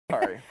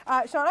Sorry.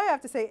 Seann, I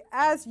have to say,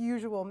 as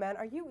usual, man,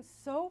 are you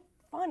so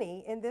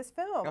funny in this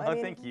film? Oh, I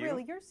mean, thank you.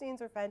 really, your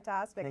scenes are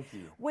fantastic. Thank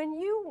you. When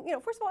you know,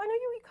 first of all, I know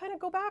you kind of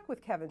go back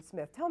with Kevin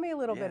Smith. Tell me a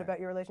little bit about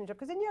your relationship,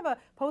 because didn't you have a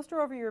poster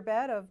over your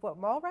bed of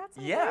what, Mallrats?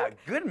 Yeah,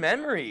 good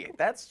memory.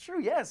 That's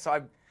true. Yeah. So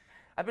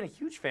I've been a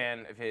huge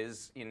fan of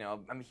his. You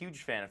know, I'm a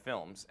huge fan of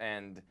films,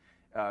 and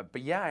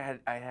but yeah,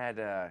 I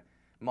had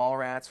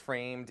Mallrats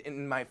framed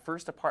in my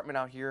first apartment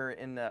out here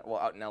in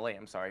out in LA.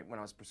 I'm sorry, when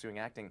I was pursuing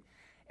acting,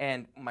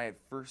 and my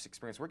first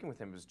experience working with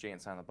him was Jay and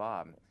Silent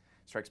Bob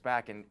Strikes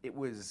Back, and it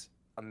was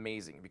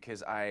amazing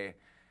because I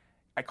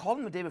called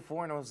him the day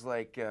before and I was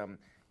like, do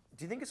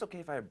you think it's okay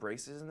if I have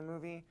braces in the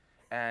movie?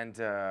 And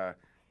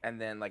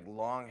then like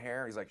long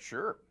hair. He's like,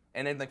 sure.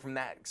 And then like from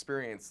that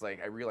experience, like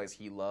I realized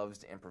he loves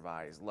to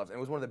improvise, and it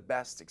was one of the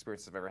best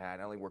experiences I've ever had.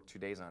 I only worked 2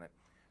 days on it.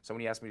 So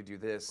when he asked me to do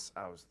this,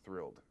 I was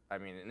thrilled. I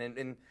mean,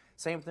 and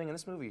same thing in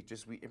this movie,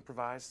 just we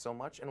improvised so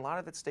much, and a lot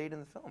of it stayed in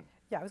the film.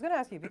 Yeah, I was going to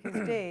ask you,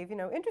 because Dave, you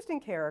know,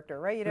 interesting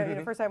character, right? You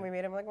know, first time we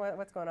meet him, like,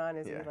 what's going on?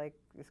 Is he like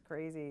this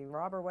crazy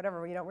robber,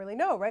 whatever? You don't really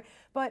know, right?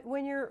 But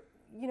when you're,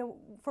 you know,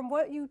 from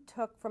what you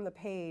took from the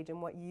page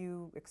and what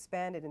you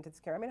expanded into this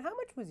character, I mean, how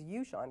much was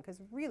you, Seann?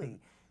 Because really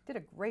did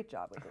a great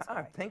job with this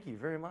guy. Thank you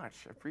very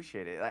much. I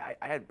appreciate it.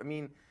 I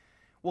mean,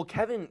 well,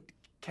 Kevin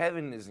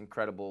is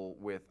incredible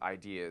with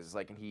ideas,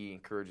 like, and he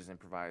encourages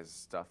improvised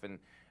stuff, and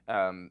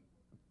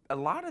a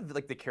lot of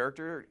like the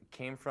character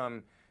came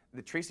from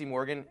the Tracy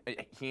Morgan.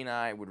 He and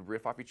I would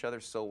riff off each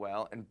other so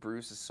well, and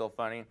Bruce is so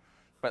funny.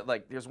 But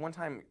like, there's one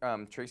time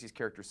Tracy's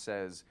character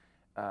says,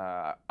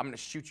 "I'm gonna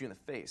shoot you in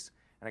the face,"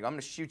 and I go, "I'm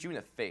gonna shoot you in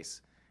the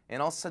face,"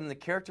 and all of a sudden the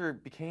character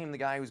became the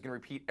guy who's gonna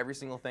repeat every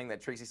single thing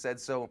that Tracy said.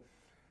 So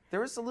there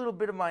was a little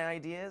bit of my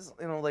ideas,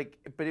 you know, like,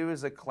 but it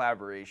was a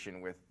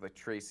collaboration with like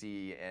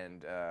Tracy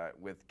and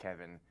with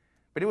Kevin.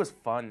 But it was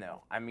fun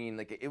though. I mean,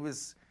 like it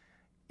was,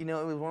 you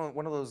know, it was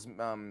one of those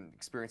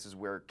experiences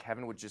where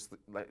Kevin would just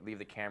leave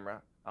the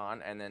camera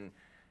on, and then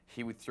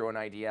he would throw an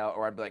idea out,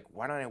 or I'd be like,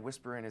 why don't I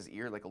whisper in his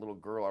ear like a little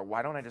girl, or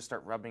why don't I just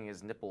start rubbing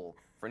his nipple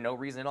for no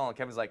reason at all? And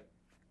Kevin's like,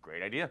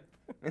 great idea.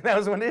 And that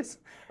was what it is.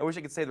 I wish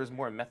I could say there was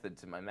more method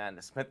to my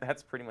madness, but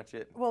that's pretty much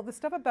it. Well, the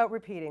stuff about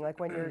repeating, like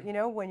when you're, you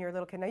know, when you're a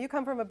little kid. Now you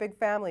come from a big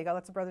family, you got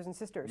lots of brothers and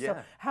sisters. Yeah.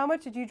 So how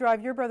much did you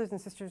drive your brothers and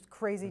sisters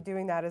crazy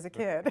doing that as a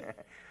kid?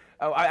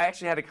 Oh, I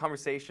actually had a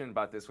conversation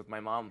about this with my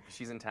mom.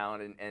 She's in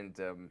town,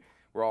 and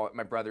we're all,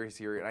 my brother is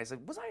here, and I said,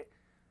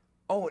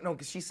 oh no,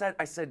 because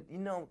I said, you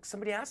know,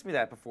 somebody asked me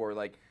that before,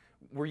 like,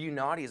 were you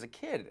naughty as a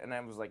kid? And I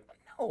was like,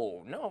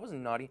 no, I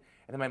wasn't naughty.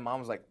 And then my mom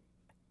was like,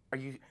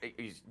 do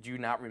you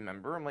not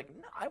remember? I'm like,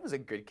 no, I was a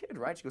good kid,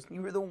 right? She goes,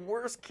 you were the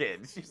worst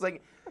kid. She's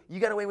like, you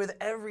got away with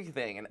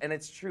everything. And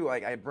it's true,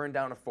 like, I burned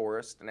down a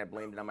forest, and I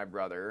blamed it on my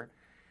brother,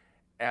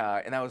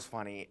 and that was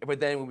funny. But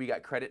then when we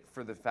got credit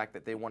for the fact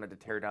that they wanted to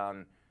tear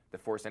down the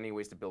forest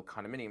anyways to build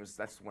condominiums,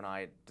 that's when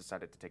I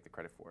decided to take the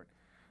credit for it.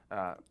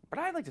 But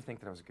I like to think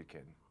that I was a good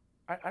kid.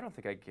 I don't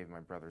think I gave my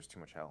brothers too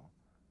much hell.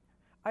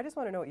 I just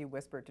want to know what you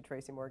whispered to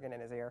Tracy Morgan in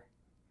his ear.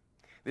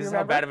 This is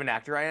how bad of an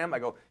actor I am. I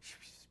go,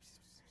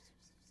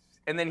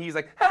 and then he's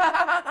like, ha ha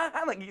ha ha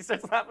ha, like he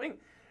starts laughing.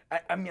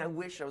 I mean, I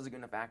wish I was a good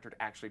enough actor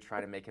to actually try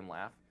to make him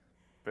laugh,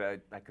 but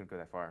I couldn't go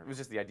that far. It was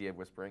just the idea of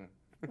whispering.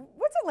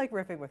 What's it like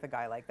riffing with a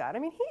guy like that? I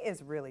mean, he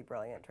is really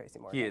brilliant, Tracy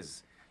Morgan. He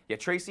is. Yeah,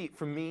 Tracy,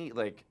 for me,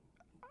 like,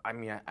 I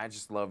mean, I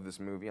just love this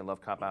movie. I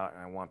love Cop Out,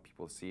 and I want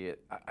people to see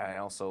it. I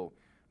also,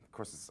 of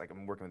course, it's like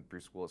I'm working with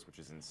Bruce Willis, which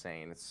is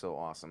insane. It's so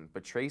awesome.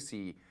 But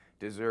Tracy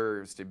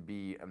deserves to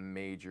be a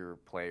major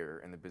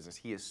player in the business.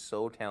 He is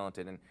so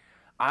talented, and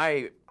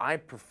I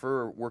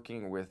prefer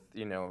working with,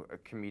 you know, a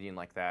comedian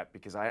like that,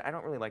 because I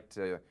don't really like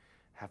to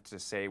have to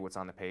say what's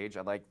on the page.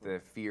 I like the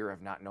fear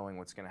of not knowing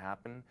what's going to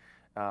happen.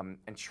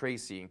 And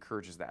Tracy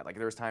encourages that. Like,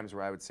 there was times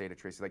where I would say to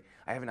Tracy, like,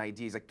 I have an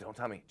idea. He's like, don't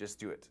tell me, just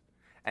do it.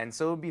 And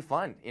so it would be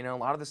fun. You know, a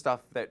lot of the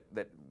stuff that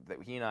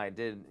he and I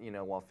did, you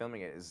know, while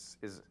filming it is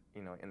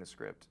you know, in the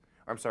script.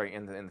 Or I'm sorry,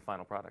 in the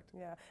final product.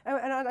 Yeah,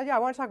 I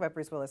want to talk about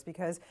Bruce Willis,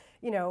 because,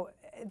 you know,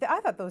 I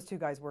thought those two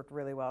guys worked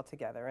really well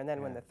together. And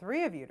then when the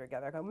three of you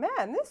together, I go,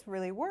 man, this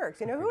really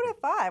works. You know, who would have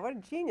thought? What a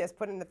genius,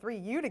 putting the three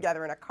of you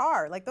together in a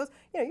car. Like those,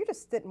 you know, you're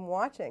just sitting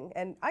watching,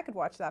 and I could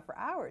watch that for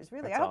hours,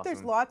 really. That's I hope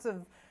there's lots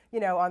of, you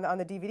know, on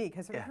the DVD,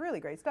 because it was really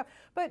great stuff.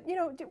 But, you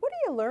know, what do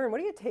you learn? What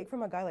do you take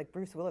from a guy like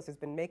Bruce Willis, who's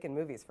been making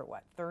movies for,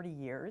 what, 30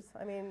 years?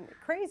 I mean,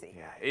 crazy.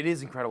 Yeah, it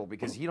is incredible,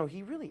 because, you know,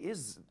 he really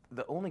is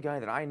the only guy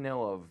that I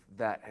know of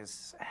that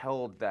has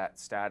held that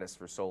status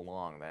for so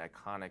long, that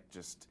iconic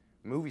just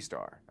movie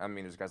star. I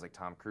mean, there's guys like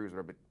Tom Cruise,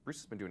 whatever, but Bruce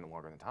has been doing it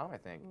longer than Tom, I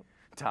think.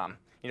 Tom,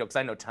 you know, because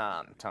I know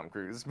Tom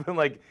Cruise, but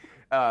like,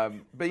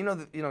 but you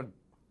know,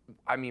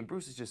 I mean,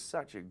 Bruce is just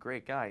such a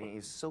great guy, and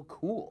he's so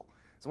cool.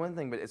 It's one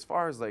thing, but as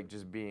far as like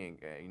just being,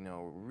 you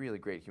know, really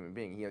great human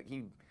being,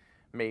 he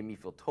made me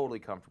feel totally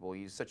comfortable.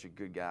 He's such a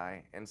good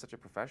guy and such a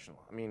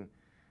professional. I mean,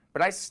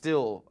 but I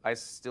still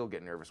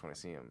get nervous when I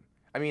see him.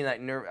 I mean,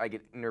 I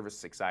get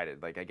nervous,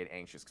 excited, like I get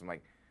anxious, because I'm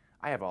like,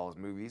 I have all his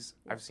movies.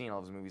 I've seen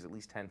all his movies at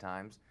least 10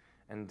 times,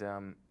 And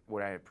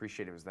what I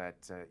appreciated was that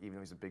even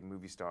though he's a big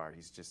movie star,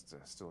 he's just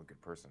still a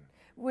good person.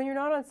 When you're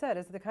not on set,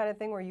 is it the kind of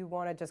thing where you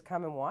want to just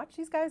come and watch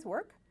these guys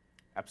work?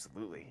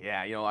 Absolutely,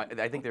 yeah. You know,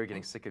 I think they were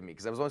getting sick of me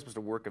because I was only supposed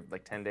to work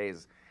like 10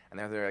 days, and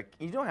they're like,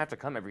 "You don't have to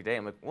come every day."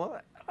 I'm like, "Well,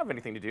 I don't have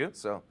anything to do,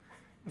 so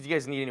if you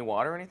guys need any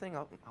water or anything,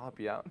 I'll help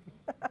you out."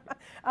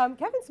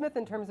 Kevin Smith,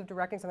 in terms of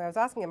directing something, I was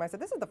asking him, I said,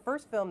 this is the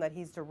first film that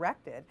he's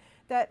directed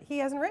that he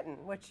hasn't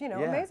written, which, you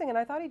know, amazing, and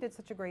I thought he did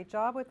such a great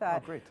job with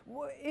that. Oh,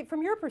 great.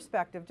 From your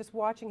perspective, just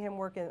watching him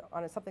work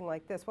on something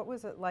like this, what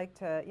was it like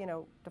to, you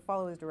know, to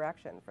follow his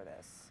direction for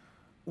this?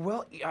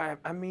 Well,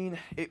 I mean,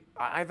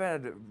 I've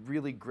had a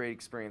really great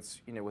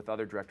experience, you know, with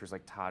other directors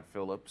like Todd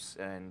Phillips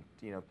and,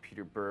 you know,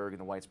 Peter Berg and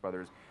the Weitz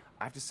brothers.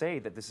 I have to say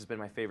that this has been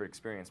my favorite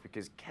experience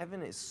because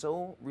Kevin is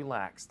so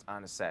relaxed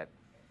on a set.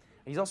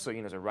 He's also,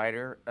 you know, as a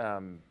writer,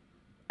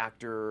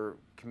 actor,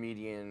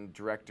 comedian,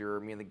 director.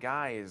 I mean, the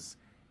guy is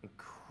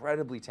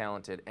incredibly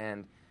talented,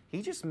 and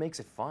he just makes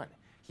it fun.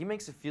 He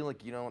makes it feel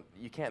like, you know,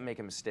 you can't make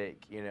a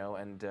mistake, you know,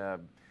 and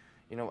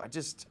you know,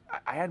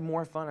 I had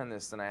more fun on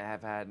this than I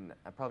have had in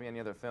probably any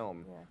other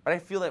film. Yeah. But I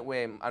feel that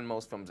way on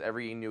most films.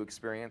 Every new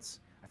experience,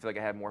 I feel like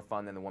I had more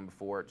fun than the one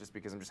before, just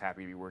because I'm just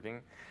happy to be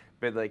working.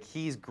 But like,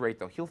 he's great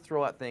though. He'll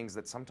throw out things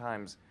that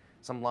sometimes,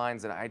 some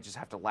lines that I just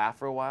have to laugh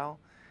for a while,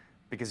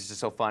 because it's just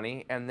so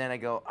funny, and then I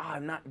go, oh,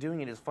 I'm not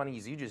doing it as funny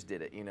as you just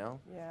did it, you know?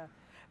 Yeah.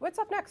 What's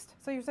up next?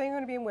 So you're saying you're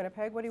going to be in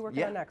Winnipeg. What are you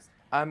working on next?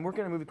 I'm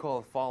working on a movie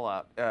called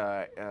Fallout.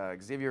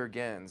 Xavier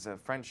Gens, a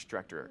French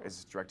director,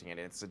 is directing it.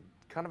 It's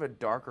kind of a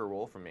darker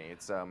role for me.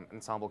 It's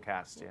ensemble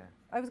cast, yeah.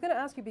 I was going to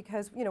ask you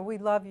because, you know, we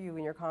love you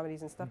in your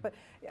comedies and stuff, but,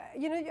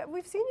 you know,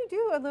 we've seen you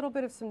do a little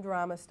bit of some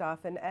drama stuff,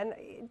 and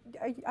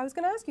I was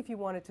going to ask you if you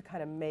wanted to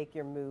kind of make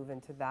your move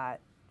into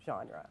that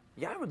genre.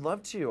 Yeah, I would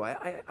love to.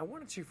 I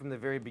wanted to from the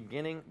very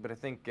beginning, but I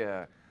think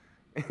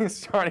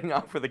starting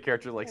off with a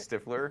character like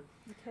Stifler,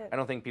 I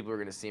don't think people are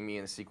going to see me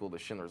in the sequel to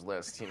Schindler's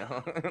List, you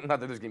know?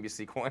 Not that there's going to be a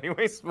sequel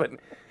anyways, but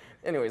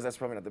anyways, that's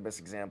probably not the best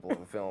example of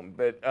a film.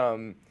 But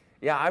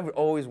yeah, I've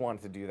always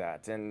wanted to do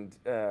that, and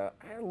I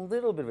had a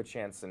little bit of a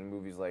chance in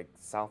movies like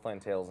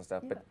Southland Tales and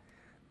stuff, but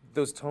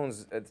those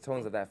tones, the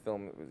tones of that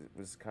film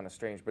was kind of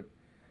strange. But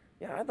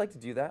yeah, I'd like to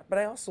do that. But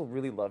I also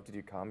really love to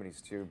do comedies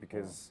too,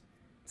 because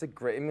it's a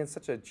great, I mean, it's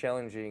such a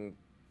challenging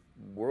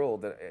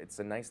world that it's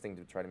a nice thing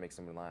to try to make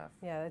someone laugh.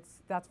 Yeah,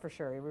 that's for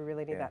sure. We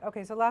really need that.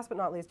 Okay, so last but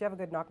not least, do you have a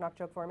good knock-knock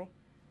joke for me?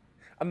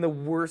 I'm the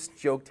worst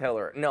joke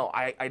teller. No,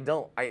 I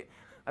don't.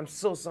 I'm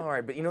so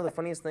sorry, but you know the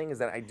funniest thing is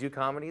that I do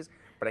comedies,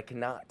 but I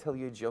cannot tell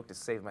you a joke to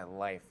save my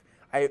life.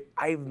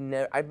 I've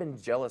been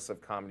jealous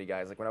of comedy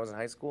guys. Like when I was in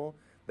high school,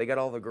 they got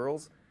all the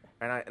girls,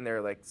 and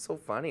they're like so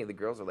funny. The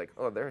girls are like,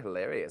 oh, they're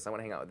hilarious. I want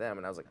to hang out with them.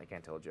 And I was like, I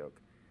can't tell a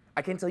joke.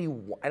 I can't tell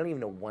you. I don't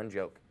even know one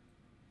joke.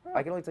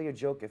 I can only tell you a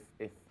joke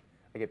if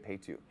I get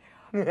paid to.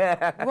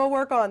 We'll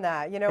work on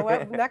that. You know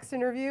what? Next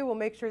interview, we'll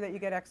make sure that you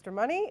get extra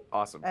money.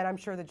 Awesome. And I'm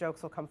sure the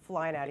jokes will come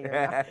flying out of your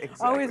mouth.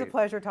 Exactly. Always a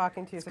pleasure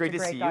talking to you. It's great to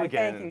see you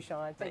again. Thank you,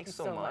 Sean. Thanks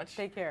so much.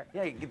 Take care.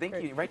 Yeah,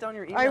 thank you. Write down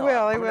your email.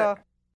 I will.